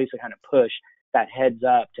your employees to kind of push that heads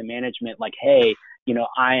up to management, like, hey,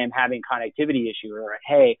 I am having connectivity issue, or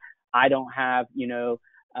hey, I don't have,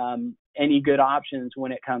 any good options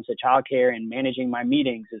when it comes to childcare and managing my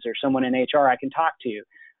meetings. Is there someone in HR I can talk to?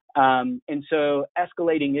 And so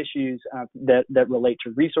escalating issues that relate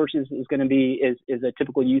to resources is a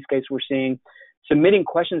typical use case we're seeing. Submitting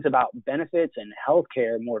questions about benefits and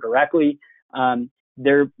healthcare more directly.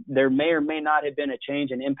 There may or may not have been a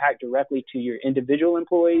change in impact directly to your individual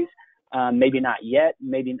employees. Maybe not yet,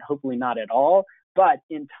 hopefully not at all. But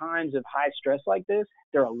in times of high stress like this,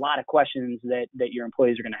 there are a lot of questions that your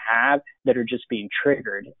employees are going to have that are just being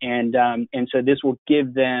triggered. And so this will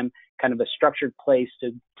give them kind of a structured place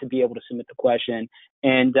to be able to submit the question.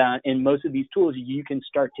 And in most of these tools, you can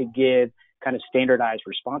start to give kind of standardized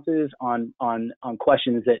responses on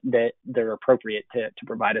questions that are appropriate to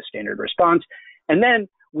provide a standard response. And then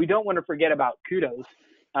we don't want to forget about kudos.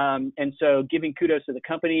 And so giving kudos to the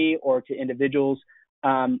company or to individuals,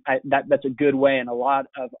 that's a good way. And a lot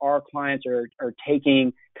of our clients are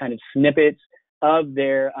taking kind of snippets of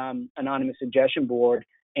their anonymous suggestion board,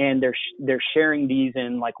 and they're sharing these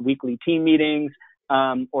in like weekly team meetings,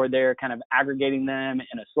 or they're kind of aggregating them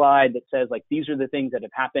in a slide that says, like, these are the things that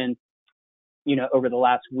have happened, over the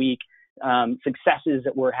last week, successes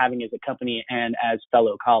that we're having as a company and as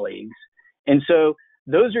fellow colleagues. And so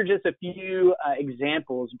those are just a few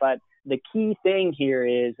examples, but the key thing here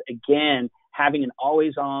is, again, having an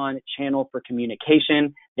always-on channel for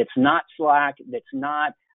communication that's not Slack, that's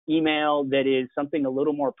not email, that is something a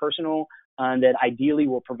little more personal, that ideally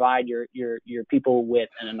will provide your people with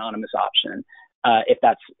an anonymous option, if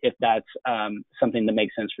that's something that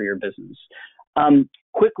makes sense for your business.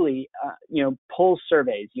 Quickly, pulse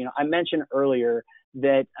surveys. I mentioned earlier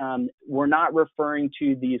that we're not referring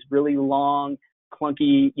to these really long,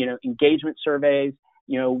 clunky, engagement surveys.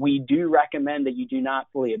 We do recommend that you do not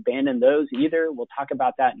fully abandon those either. We'll talk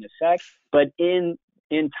about that in a sec. But in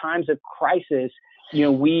times of crisis,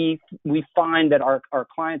 we find that our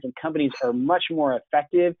clients and companies are much more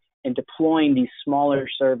effective in deploying these smaller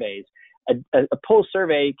surveys. A pulse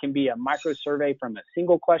survey can be a micro survey from a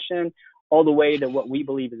single question all the way to what we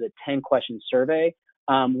believe is a 10-question survey.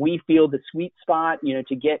 We feel the sweet spot,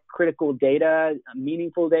 to get critical data,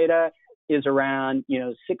 meaningful data, is around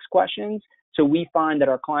 6 questions. So we find that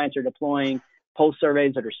our clients are deploying pulse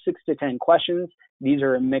surveys that are 6 to 10 questions. These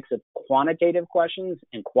are a mix of quantitative questions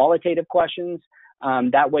and qualitative questions.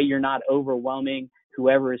 That way you're not overwhelming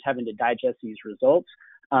whoever is having to digest these results.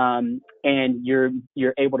 And you're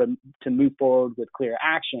able to move forward with clear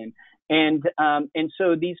action. And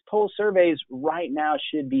so these pulse surveys right now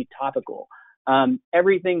should be topical.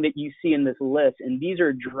 Everything that you see in this list, and these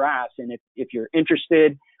are drafts, and if you're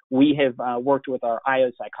interested, we have worked with our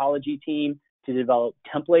IO psychology team to develop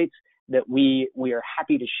templates that we are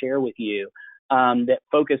happy to share with you, that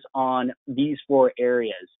focus on these 4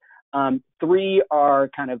 areas. 3 are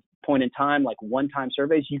kind of point in time, like one-time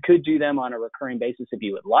surveys. You could do them on a recurring basis if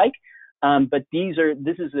you would like, but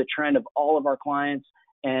this is the trend of all of our clients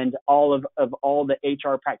and all of all the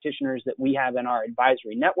HR practitioners that we have in our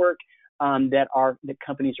advisory network, that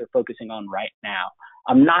companies are focusing on right now.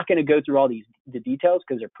 I'm not going to go through all the details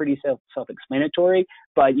because they're pretty self-explanatory,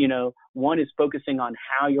 but one is focusing on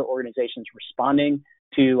how your organization is responding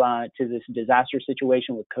to this disaster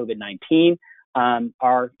situation with COVID-19.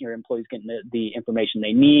 Are your employees getting the information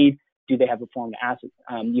they need? Do they have a form to ask?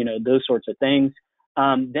 Those sorts of things.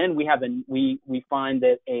 Then we find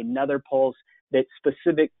that another pulse that's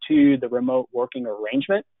specific to the remote working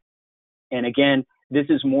arrangement. And again, this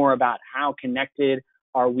is more about how connected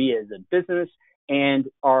are we as a business, and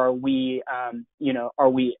are we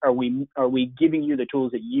giving you the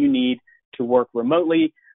tools that you need to work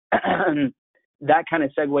remotely? That kind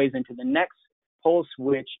of segues into the next pulse,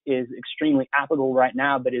 which is extremely applicable right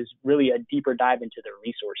now, but is really a deeper dive into the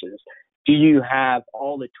resources. Do you have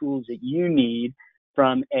all the tools that you need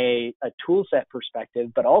from a tool set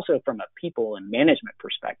perspective, but also from a people and management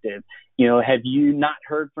perspective? Have you not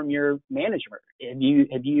heard from your management?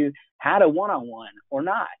 Have you had a one-on-one or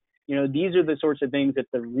not? These are the sorts of things that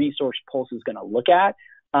the resource pulse is going to look at.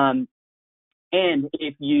 And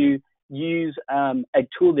if you use a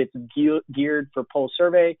tool that's geared for pulse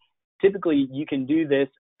survey, typically you can do this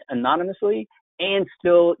anonymously and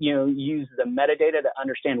still, use the metadata to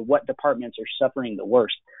understand what departments are suffering the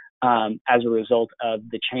worst as a result of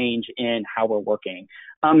the change in how we're working.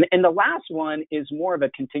 And the last one is more of a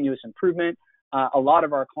continuous improvement. A lot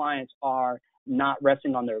of our clients are not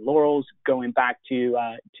resting on their laurels. Going back to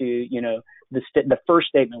the first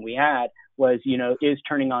statement we had was, is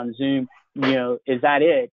turning on Zoom, is that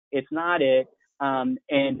it? It's not it.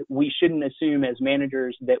 And we shouldn't assume as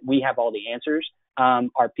managers that we have all the answers.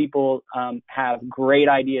 Our people have great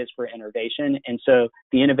ideas for innovation, and so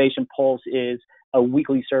the Innovation Pulse is a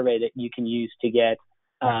weekly survey that you can use to get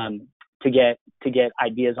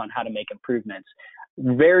ideas on how to make improvements.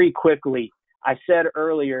 Very quickly, I said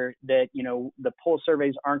earlier that the Pulse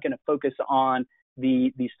surveys aren't going to focus on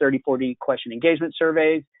these 30-40 question engagement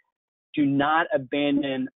surveys. Do not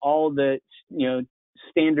abandon all the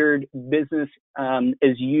standard business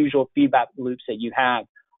as usual feedback loops that you have.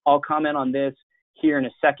 I'll comment on this here in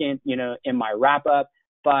a second, in my wrap up,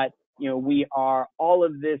 but we are all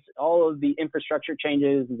of the infrastructure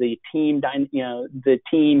changes, the team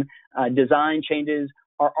design changes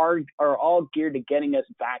are all geared to getting us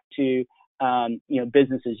back to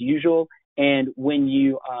business as usual. And when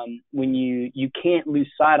you can't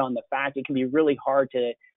lose sight on the fact, it can be really hard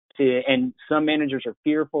to and some managers are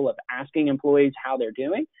fearful of asking employees how they're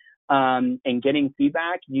doing and getting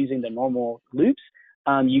feedback using the normal loops.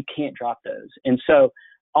 You can't drop those. And so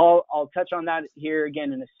I'll touch on that here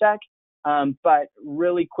again in a sec. But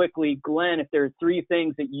really quickly, Glenn, if there are three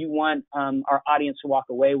things that you want our audience to walk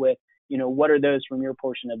away with, what are those from your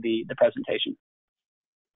portion of the presentation?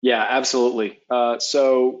 Yeah, absolutely.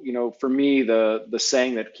 So, for me, the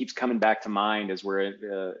saying that keeps coming back to mind as we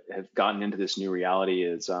have gotten into this new reality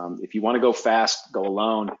is, if you want to go fast, go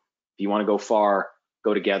alone. If you want to go far,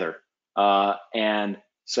 go together. And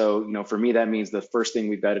so, for me, that means the first thing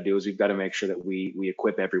we've got to do is we've got to make sure that we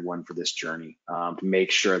equip everyone for this journey, to make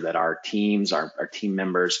sure that our teams, our team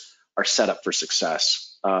members are set up for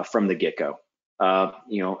success from the get-go.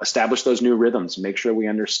 Establish those new rhythms, make sure we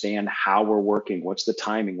understand how we're working, what's the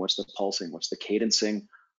timing, what's the pulsing, what's the cadencing,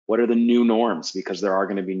 what are the new norms, because there are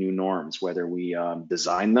going to be new norms, whether we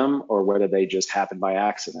design them or whether they just happen by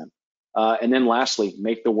accident. And then lastly,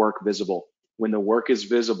 make the work visible. When the work is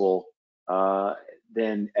visible,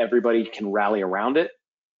 then everybody can rally around it,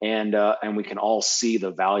 and we can all see the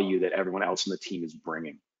value that everyone else in the team is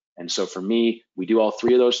bringing. And so for me, we do all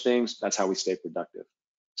three of those things. That's how we stay productive.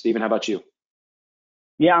 Stephen, how about you?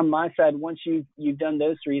 Yeah, on my side, once you've done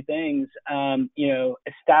those three things,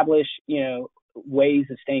 establish ways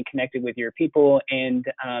of staying connected with your people and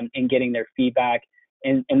getting their feedback,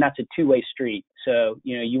 and that's a two-way street. So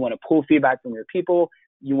you want to pull feedback from your people,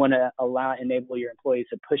 you want to enable your employees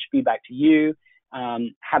to push feedback to you,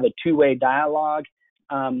 have a two-way dialogue.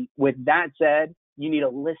 With that said, you need to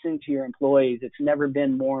listen to your employees. It's never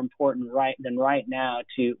been more important than right now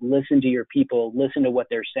to listen to your people, listen to what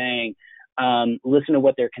they're saying. Listen to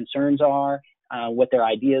what their concerns are, what their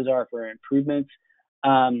ideas are for improvements.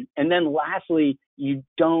 And then lastly, you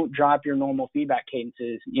don't drop your normal feedback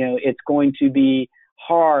cadences. It's going to be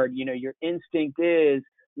hard. Your instinct is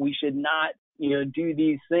we should not, do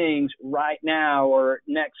these things right now or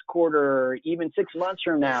next quarter or even 6 months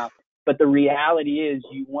from now. But the reality is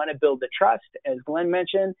you want to build the trust, as Glenn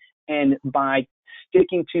mentioned, and by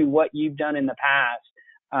sticking to what you've done in the past,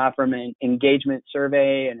 from an engagement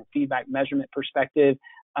survey and a feedback measurement perspective,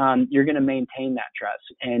 you're going to maintain that trust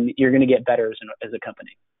and you're going to get better as a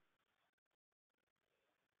company.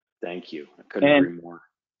 Thank you. I couldn't agree more.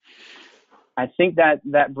 I think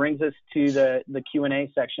that brings us to the Q&A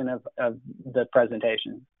section of the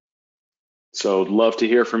presentation. So love to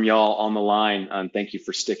hear from y'all on the line, and thank you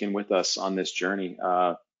for sticking with us on this journey.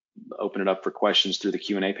 Open it up for questions through the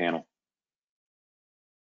Q&A panel.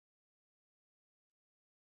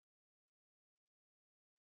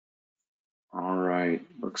 All right,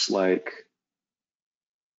 looks like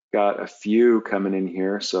got a few coming in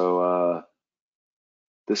here. So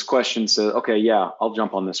this question says, okay, yeah, I'll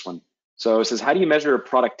jump on this one. So it says, how do you measure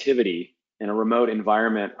productivity in a remote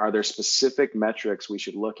environment? Are there specific metrics we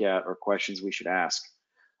should look at or questions we should ask?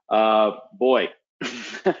 Boy,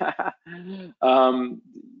 I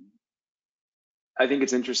think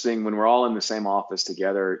it's interesting when we're all in the same office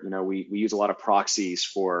together. We use a lot of proxies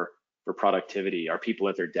for productivity. Are people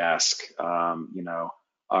at their desk?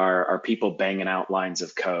 Are people banging out lines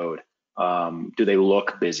of code? Do they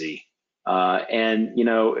look busy? And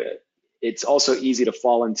it's also easy to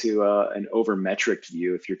fall into an over-metric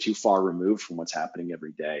view if you're too far removed from what's happening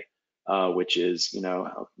every day, which is,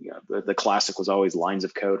 the classic was always lines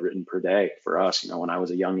of code written per day for us, when I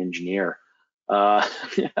was a young engineer.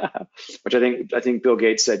 Which I think Bill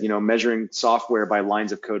Gates said, measuring software by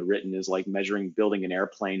lines of code written is like measuring building an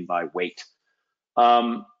airplane by weight.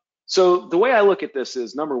 So the way I look at this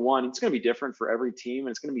is, number one, it's going to be different for every team, and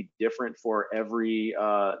it's going to be different for every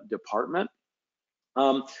department.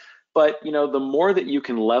 But the more that you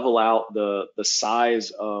can level out the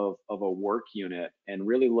size of a work unit and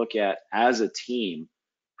really look at, as a team,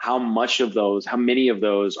 how many of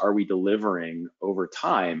those are we delivering over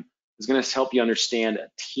time, is going to help you understand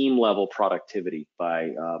team level productivity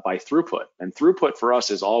by throughput. And throughput for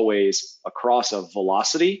us is always a cross of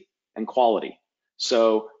velocity and quality.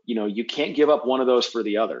 So you can't give up one of those for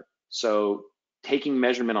the other. So taking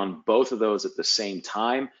measurement on both of those at the same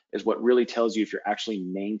time is what really tells you if you're actually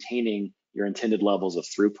maintaining your intended levels of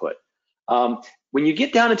throughput. When you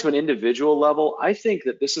get down into an individual level, I think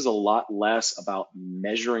that this is a lot less about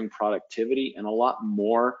measuring productivity and a lot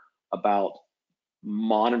more about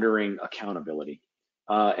monitoring accountability.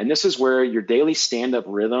 And this is where your daily stand-up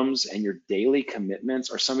rhythms and your daily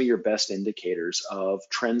commitments are some of your best indicators of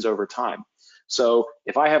trends over time. So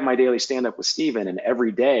if I have my daily stand-up with Steven, and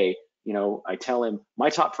every day, I tell him my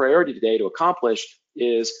top priority today to accomplish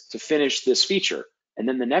is to finish this feature. And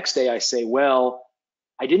then the next day I say, well,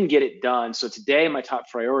 I didn't get it done, so today my top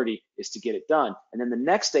priority is to get it done. And then the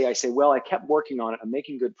next day I say, well, I kept working on it, I'm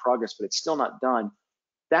making good progress, but it's still not done.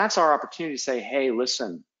 That's our opportunity to say, hey,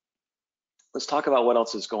 listen, let's talk about what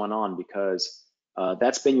else is going on, because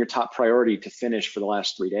that's been your top priority to finish for the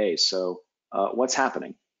last 3 days. So what's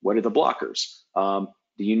happening? What are the blockers?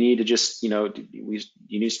 Do you need to just, you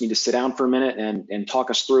just need to sit down for a minute and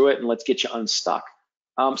talk us through it, and let's get you unstuck.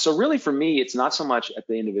 So really for me, it's not so much at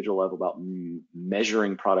the individual level about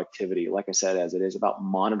measuring productivity, like I said, as it is about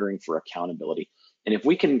monitoring for accountability. And if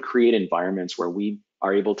we can create environments where we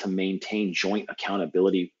are able to maintain joint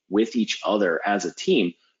accountability with each other as a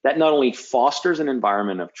team, that not only fosters an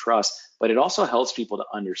environment of trust, but it also helps people to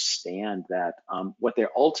understand that what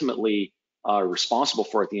they're ultimately responsible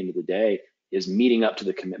for at the end of the day is meeting up to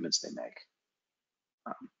the commitments they make.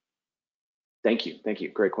 Thank you,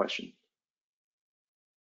 great question.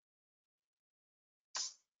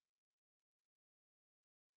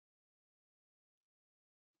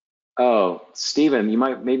 Oh, Stephen,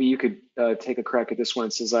 maybe you could take a crack at this one.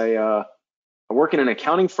 It says, I work in an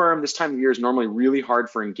accounting firm. This time of year is normally really hard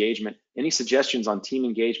for engagement. Any suggestions on team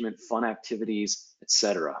engagement, fun activities,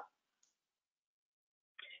 etc.?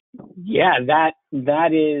 Yeah,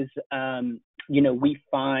 that is, we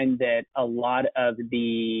find that a lot of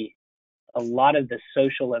the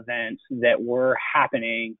social events that were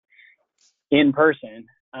happening in person,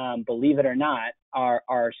 believe it or not,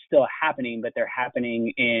 are still happening, but they're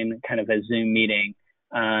happening in kind of a Zoom meeting.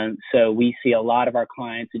 So we see a lot of our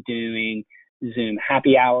clients doing Zoom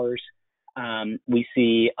happy hours. We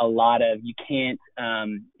see a lot of, you can't,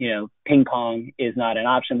 ping pong is not an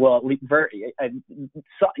option. Well,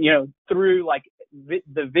 through like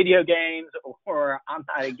the video games, or I'm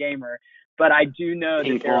not a gamer, but I do know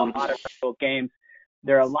that there are a lot of virtual games.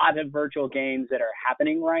 There are a lot of virtual games that are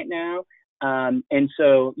happening right now. And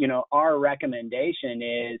so, our recommendation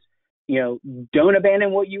is, don't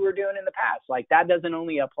abandon what you were doing in the past. Like, that doesn't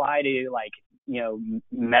only apply to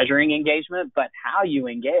measuring engagement, but how you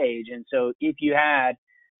engage. And so if you had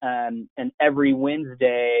an every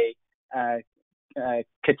Wednesday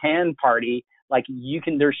Catan party,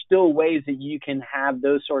 there's still ways that you can have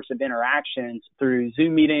those sorts of interactions through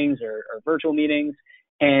Zoom meetings or virtual meetings.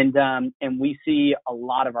 And we see a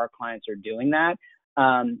lot of our clients are doing that.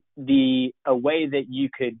 A way that you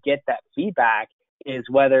could get that feedback is,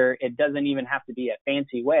 whether it doesn't even have to be a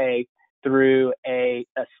fancy way, through a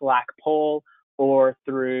Slack poll, or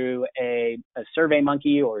through a Survey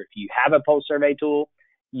Monkey, or if you have a poll survey tool,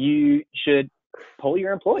 you should poll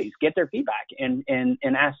your employees, get their feedback, and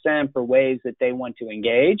ask them for ways that they want to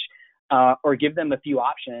engage, or give them a few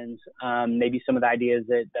options. Maybe some of the ideas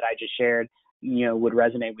that I just shared, would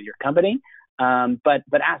resonate with your company. But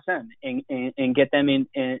ask them and get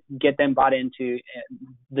them bought into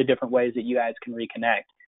the different ways that you guys can reconnect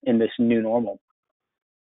in this new normal.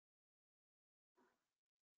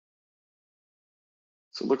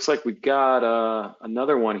 So it looks like we got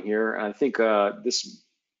another one here. I think oh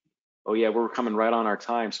yeah, we're coming right on our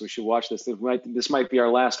time, so we should watch this. This might be our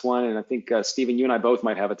last one, and I think Stephen, you and I both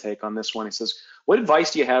might have a take on this one. It says, what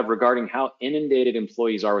advice do you have regarding how inundated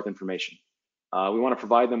employees are with information? We want to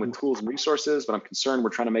provide them with tools and resources, but I'm concerned we're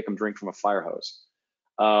trying to make them drink from a fire hose.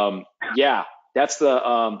 Yeah, that's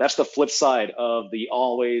the flip side of the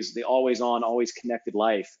always on, always connected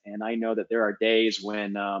life. And I know that there are days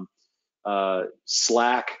when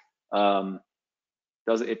Slack,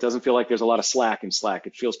 it doesn't feel like there's a lot of slack in Slack.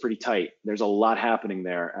 It feels pretty tight. There's a lot happening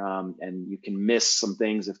there, and you can miss some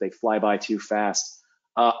things if they fly by too fast.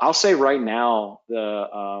 I'll say right now,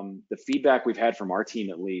 the feedback we've had from our team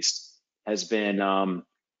at least has been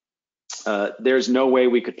there's no way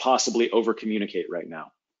we could possibly over communicate right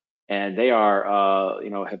now. And they are,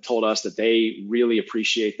 have told us that they really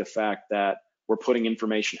appreciate the fact that we're putting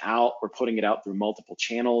information out, we're putting it out through multiple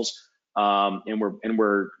channels, and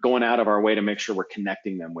we're going out of our way to make sure we're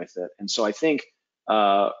connecting them with it. And so I think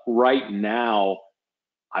right now,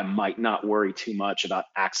 I might not worry too much about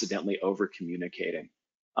accidentally over communicating.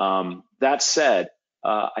 That said,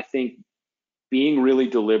 I think being really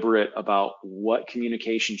deliberate about what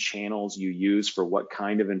communication channels you use for what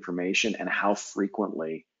kind of information and how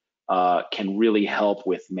frequently can really help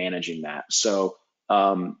with managing that. So,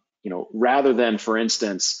 rather than, for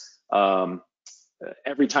instance,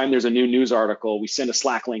 every time there's a new news article, we send a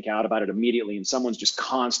Slack link out about it immediately, and someone's just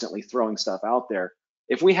constantly throwing stuff out there.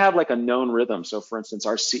 If we have like a known rhythm, so for instance,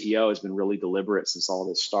 our CEO has been really deliberate since all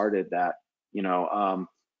this started that,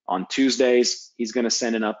 on Tuesdays, he's going to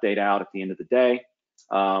send an update out at the end of the day.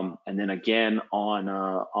 And then again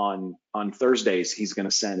on Thursdays, he's going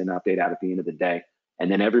to send an update out at the end of the day.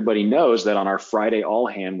 And then everybody knows that on our Friday all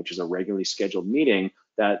hand, which is a regularly scheduled meeting,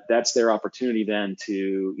 that's their opportunity then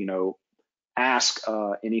to, ask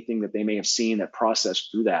anything that they may have seen that processed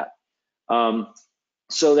through that.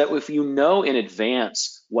 So that if you know in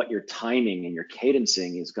advance what your timing and your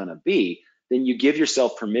cadencing is going to be, then you give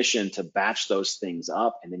yourself permission to batch those things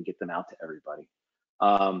up and then get them out to everybody.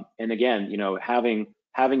 And again,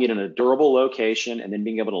 having it in a durable location and then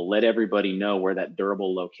being able to let everybody know where that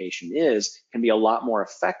durable location is can be a lot more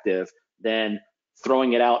effective than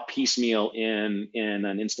throwing it out piecemeal in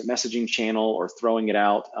an instant messaging channel or throwing it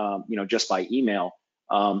out, just by email.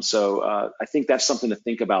 So I think that's something to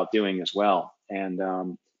think about doing as well.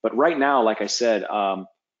 And but right now, like I said,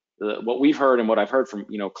 what we've heard and what I've heard from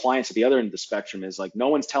clients at the other end of the spectrum is like no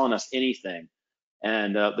one's telling us anything.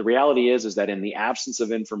 And the reality is that in the absence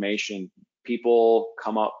of information, people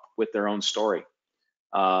come up with their own story.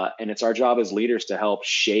 And it's our job as leaders to help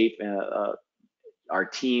shape our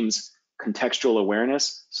team's contextual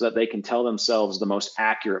awareness so that they can tell themselves the most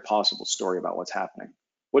accurate possible story about what's happening.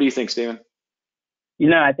 What do you think, Stephen?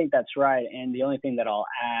 I think that's right. And the only thing that I'll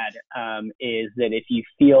add is that if you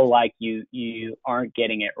feel like you aren't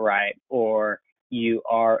getting it right or you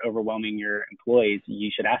are overwhelming your employees,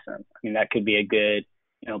 you should ask them. I mean, that could be a good,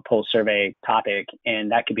 pulse survey topic,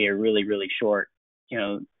 and that could be a really, really short,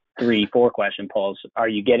 3-4 question pulse. Are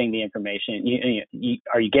you getting the information?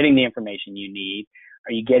 Are you getting the information you need?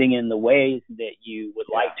 Are you getting in the ways that you would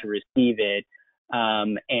like to receive it?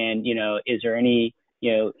 And is there any,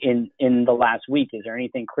 in the last week, is there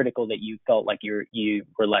anything critical that you felt like you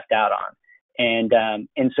were left out on?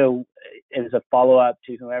 And so as a follow-up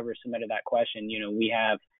to whoever submitted that question, we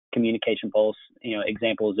have communication pulse,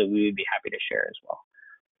 examples that we would be happy to share as well.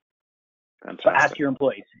 Fantastic. So ask your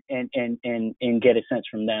employees and get a sense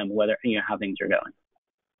from them whether, how things are going.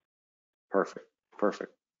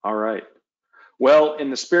 Perfect. All right. Well, in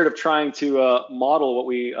the spirit of trying to model what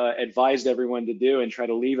we advised everyone to do and try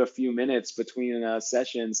to leave a few minutes between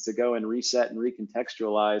sessions to go and reset and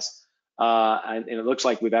recontextualize, and it looks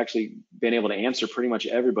like we've actually been able to answer pretty much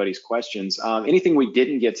everybody's questions. Anything we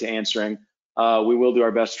didn't get to answering, we will do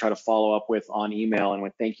our best to try to follow up with on email. And we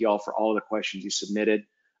thank you all for all of the questions you submitted.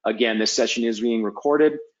 Again, this session is being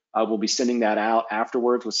recorded. We'll be sending that out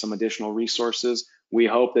afterwards with some additional resources. We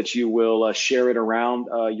hope that you will share it around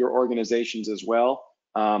your organizations as well.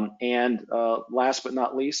 And last but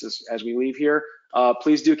not least, as we leave here,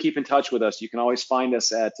 please do keep in touch with us. You can always find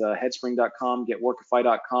us at headspring.com,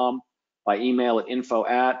 getworkify.com, by email at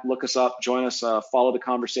info@. Look us up, join us, follow the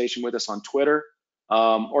conversation with us on Twitter,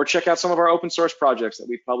 or check out some of our open source projects that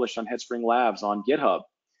we've published on Headspring Labs on GitHub.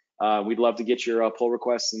 We'd love to get your pull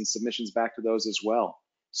requests and submissions back to those as well.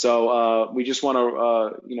 So we just want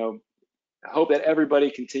to, hope that everybody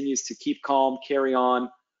continues to keep calm, carry on,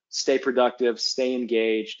 stay productive, stay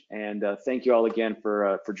engaged, and thank you all again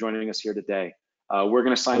for joining us here today. We're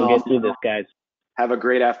going to sign off. We'll get through this, guys. Have a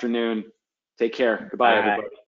great afternoon. Take care. Goodbye, everybody.